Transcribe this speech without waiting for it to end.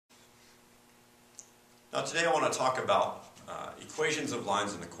Now today I want to talk about equations of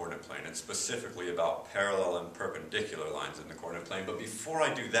lines in the coordinate plane, and specifically about parallel and perpendicular lines in the coordinate plane. But before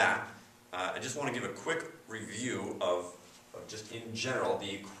I do that, I just want to give a quick review of just in general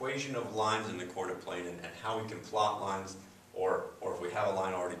the equation of lines in the coordinate plane and how we can plot lines, or if we have a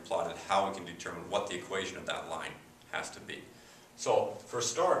line already plotted, how we can determine what the equation of that line has to be. So for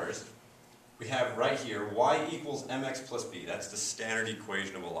starters, we have right here y equals mx plus b. That's the standard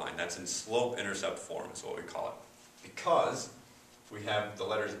equation of a line. That's in slope-intercept form is what we call it. Because we have the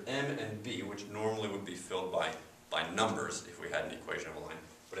letters m and b, which normally would be filled by numbers if we had an equation of a line.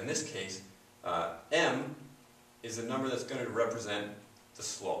 But in this case, m is the number that's going to represent the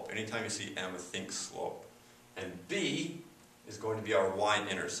slope. Anytime you see m, think slope. And b is going to be our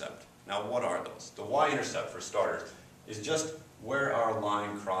y-intercept. Now what are those? The y-intercept, for starters, is just where our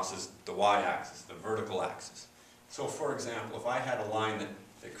line crosses the y-axis, the vertical axis. So for example, if I had a line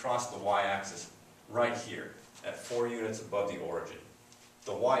that crossed the y-axis right here at 4 units above the origin,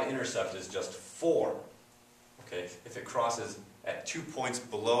 the y-intercept is just 4. Okay? If it crosses at 2 points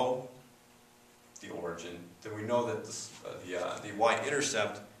below the origin, then we know that the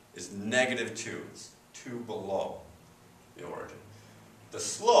y-intercept is -2. It's 2 below the origin. The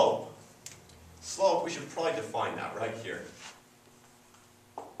slope, we should probably define that right here.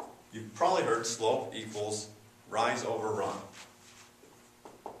 You've probably heard slope equals rise over run.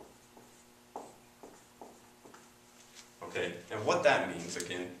 Okay, and what that means,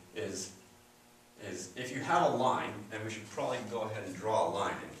 again, is if you have a line, and we should probably go ahead and draw a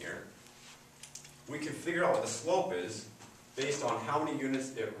line in here, we can figure out what the slope is based on how many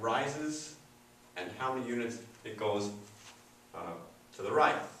units it rises and how many units it goes to the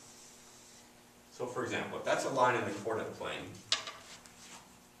right. So for example, if that's a line in the coordinate plane,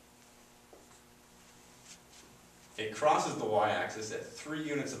 it crosses the y-axis at 3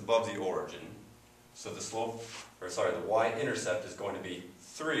 units above the origin, so the slope, the y-intercept is going to be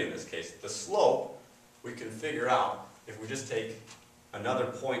 3 in this case. The slope we can figure out if we just take another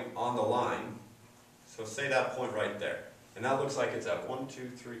point on the line, so say that point right there, and that looks like it's at 1, 2,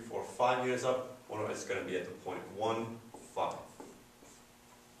 3, 4, 5 units up. It's going to be at the point 1, 5.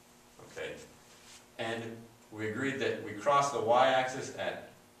 Okay, and we agreed that we cross the y-axis at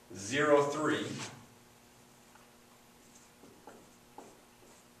 0, 3.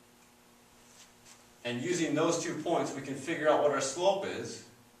 And using those 2 points, we can figure out what our slope is,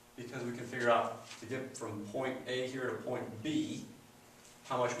 because we can figure out, to get from point A here to point B,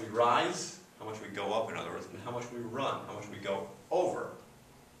 how much we rise, how much we go up, in other words, and how much we run, how much we go over.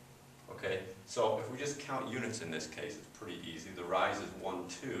 Okay, so if we just count units in this case, it's pretty easy. The rise is 1,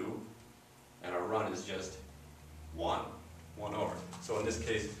 2, and our run is just 1 over. So in this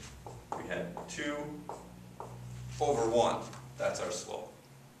case, we had 2 over 1. That's our slope,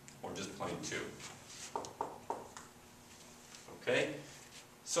 or just plain 2. Okay,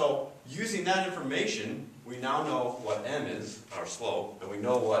 so using that information, we now know what m is, our slope, and we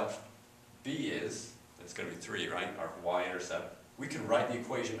know what b is. It's going to be 3, right? Our y-intercept. We can write the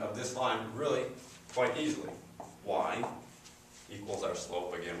equation of this line really quite easily. Y equals our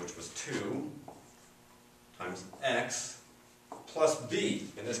slope again, which was 2 times x plus b.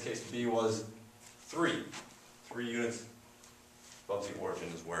 In this case, b was 3. 3 units above the origin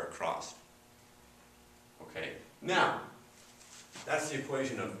is where it crossed. Okay, now, that's the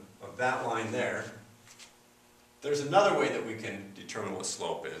equation of that line there. There's another way that we can determine what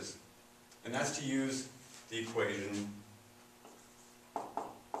slope is, and that's to use the equation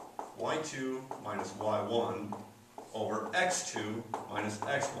y2 minus y1 over x2 minus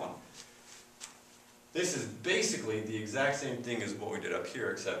x1. This is basically the exact same thing as what we did up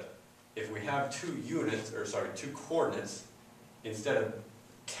here, except if we have 2 coordinates, instead of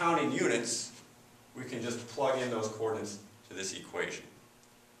counting units, we can just plug in those coordinates to this equation.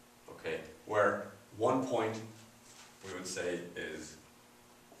 Okay, where one point we would say is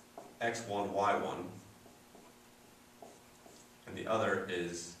x1, y1, and the other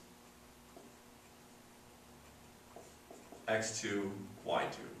is x2,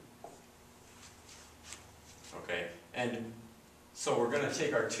 y2. Okay, and so we're going to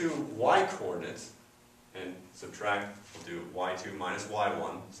take our 2 y coordinates and subtract. We'll do y2 minus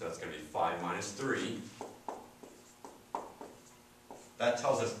y1, so that's going to be 5 minus 3. That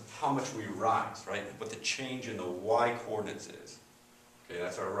tells us how much we rise, right? What the change in the y coordinates is. Okay,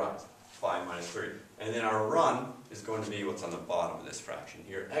 that's our rise, 5 minus 3. And then our run is going to be what's on the bottom of this fraction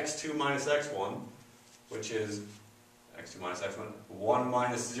here, x2 minus x1, which is x2 minus x1, 1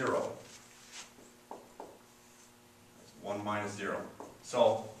 minus 0. That's 1 minus 0.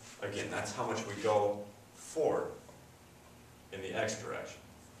 So, again, that's how much we go forward in the x direction.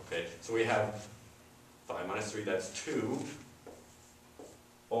 Okay, so we have 5 minus 3, that's 2,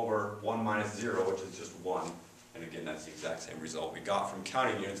 over 1 minus 0, which is just 1. And again, that's the exact same result we got from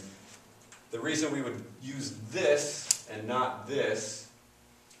counting units. The reason we would use this and not this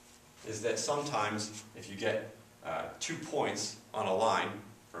is that sometimes if you get 2 points on a line,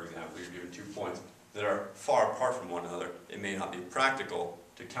 for example, you're given 2 points that are far apart from one another, it may not be practical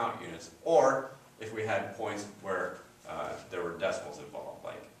to count units. Or if we had points where there were decimals involved,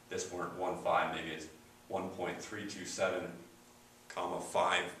 like this weren't 1.5, maybe it's 1.327, comma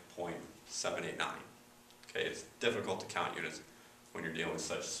 5.789. Okay, it's difficult to count units when you're dealing with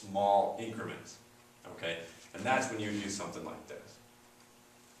such small increments. Okay, and that's when you use something like this.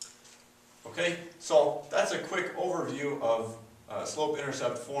 Okay, so that's a quick overview of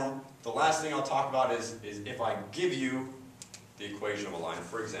slope-intercept form. The last thing I'll talk about is if I give you the equation of a line.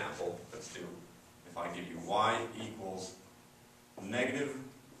 For example, let's do, if I give you y equals negative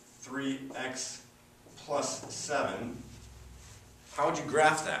 3x plus 7, how would you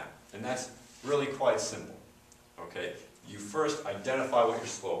graph that? And that's really quite simple. Okay, you first identify what your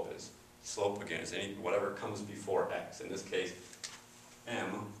slope is. Slope, again, is whatever comes before x. In this case,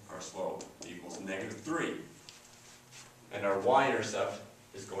 m, our slope, equals negative 3. And our y-intercept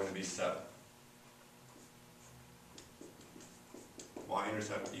is going to be 7.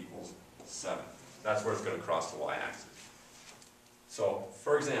 Y-intercept equals 7. That's where it's going to cross the y-axis. So,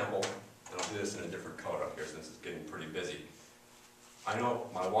 for example, and I'll do this in a different color up here since it's getting pretty busy. I know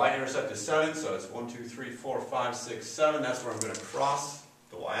my y-intercept is 7, so it's 1, 2, 3, 4, 5, 6, 7. That's where I'm going to cross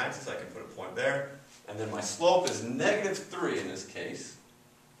the y-axis. I can put a point there. And then my slope is negative 3 in this case.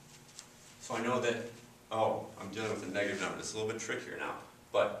 So I know that, oh, I'm dealing with a negative number. This is a little bit trickier now.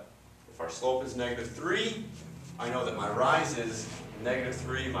 But if our slope is negative 3, I know that my rise is negative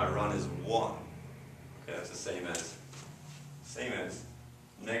 3, my run is 1. Okay, that's the same as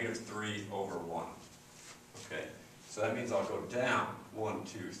negative 3 over 1. Okay, so that means I'll go down 1,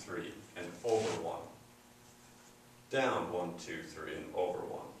 2, 3, and over 1. Down 1, 2, 3, and over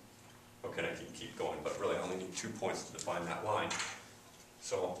 1. Okay, I can keep going, but really I only need 2 points to define that line.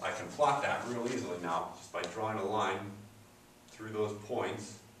 So I can plot that real easily now just by drawing a line through those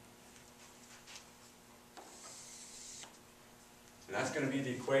points. And that's going to be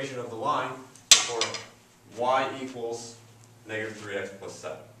the equation of the line for y equals negative 3x plus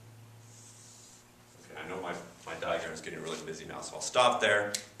 7. Okay, I know my diagram is getting really busy now, so I'll stop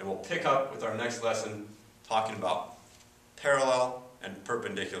there and we'll pick up with our next lesson talking about parallel and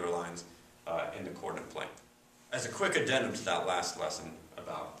perpendicular lines in the coordinate plane. As a quick addendum to that last lesson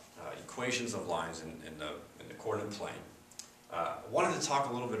about equations of lines in the coordinate plane, I wanted to talk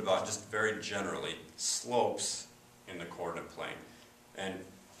a little bit about, just very generally, slopes in the coordinate plane. And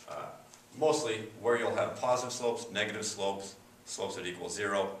mostly where you'll have positive slopes, negative slopes, slopes that equal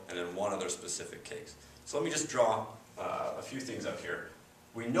 0, and then one other specific case. So let me just draw a few things up here.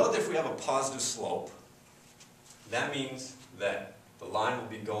 We know that if we have a positive slope, that means that the line will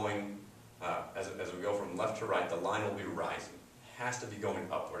be going, as we go from left to right, the line will be rising. It has to be going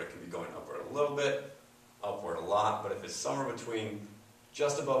upward. It can be going upward a little bit, upward a lot, but if it's somewhere between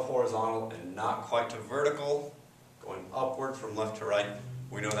just above horizontal and not quite to vertical, going upward from left to right,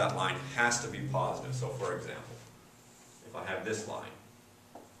 we know that line has to be positive. So for example, if I have this line,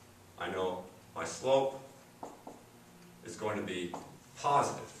 I know my slope is going to be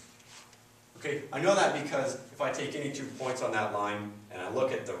positive. Okay, I know that because if I take any 2 points on that line and I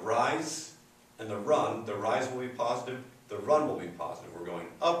look at the rise and the run, the rise will be positive, the run will be positive. We're going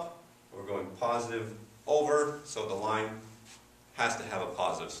up, we're going positive over, so the line has to have a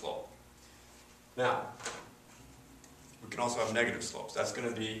positive slope. Now, we can also have negative slopes. That's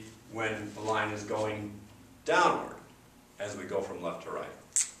going to be when the line is going downward as we go from left to right,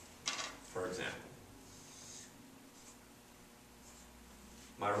 for example.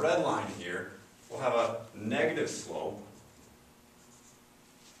 My red line here will have a negative slope,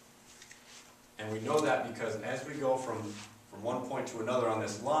 and we know that because as we go from one point to another on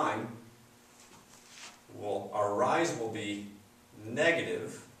this line, our rise will be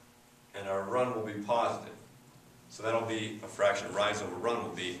negative and our run will be positive. So that'll be a fraction. Rise over run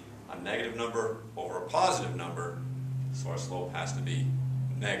will be a negative number over a positive number, so our slope has to be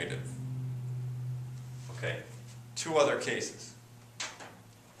negative. Okay, 2 other cases.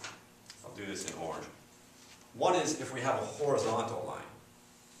 I'll do this in orange. One is if we have a horizontal line.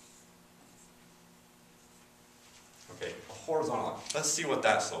 Okay, a horizontal line. Let's see what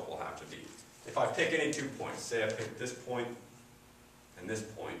that slope will have to be. If I pick any 2 points, say I pick this point and this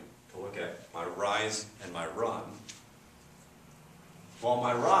point to look at my rise and my run, well,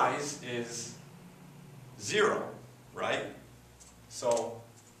 my rise is 0, right? So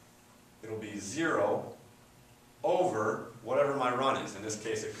it'll be 0 over whatever my run is. In this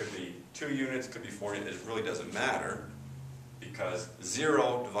case, it could be 2 units, could be 4 units. It really doesn't matter because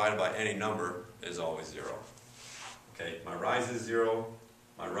 0 divided by any number is always 0. Okay, my rise is 0.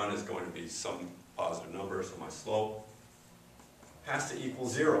 My run is going to be some positive number, so my slope has to equal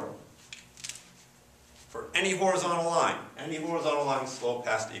 0. For any horizontal line, slope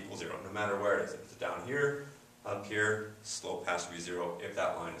has to equal 0, no matter where it is. If it's down here, up here, slope has to be 0 if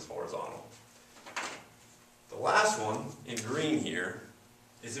that line is horizontal. The last one, in green here,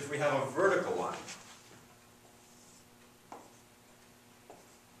 is if we have a vertical line.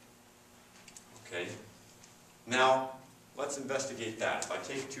 Okay, now let's investigate that. If I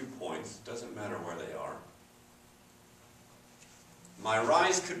take 2 points, doesn't matter where they are, my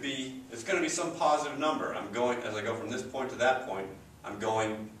rise could be, it's going to be some positive number. I'm going, as I go from this point to that point, I'm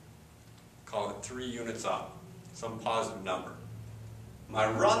going, call it 3 units up, some positive number. My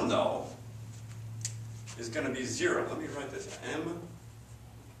run, though, is going to be 0. Let me write this. M,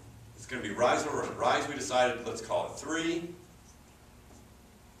 it's going to be rise over run. Rise, we decided, let's call it 3.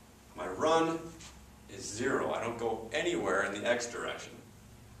 My run is 0. I don't go anywhere in the x direction.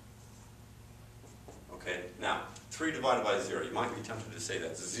 Okay, now, 3 divided by 0. You might be tempted to say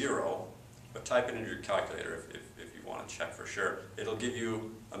that's 0, but type it into your calculator if you want to check for sure. It'll give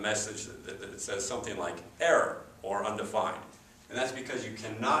you a message that says something like error or undefined. And that's because you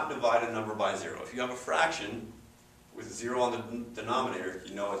cannot divide a number by 0. If you have a fraction with 0 on the denominator,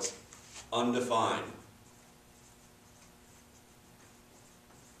 you know it's undefined.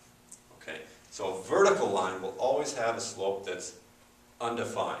 Okay, so a vertical line will always have a slope that's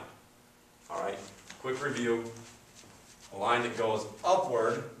undefined. All right, quick review. A line that goes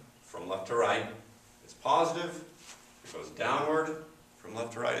upward from left to right is positive. It goes downward from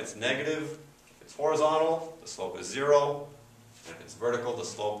left to right, it's negative. If it's horizontal, the slope is 0. And if it's vertical, the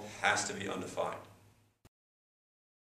slope has to be undefined.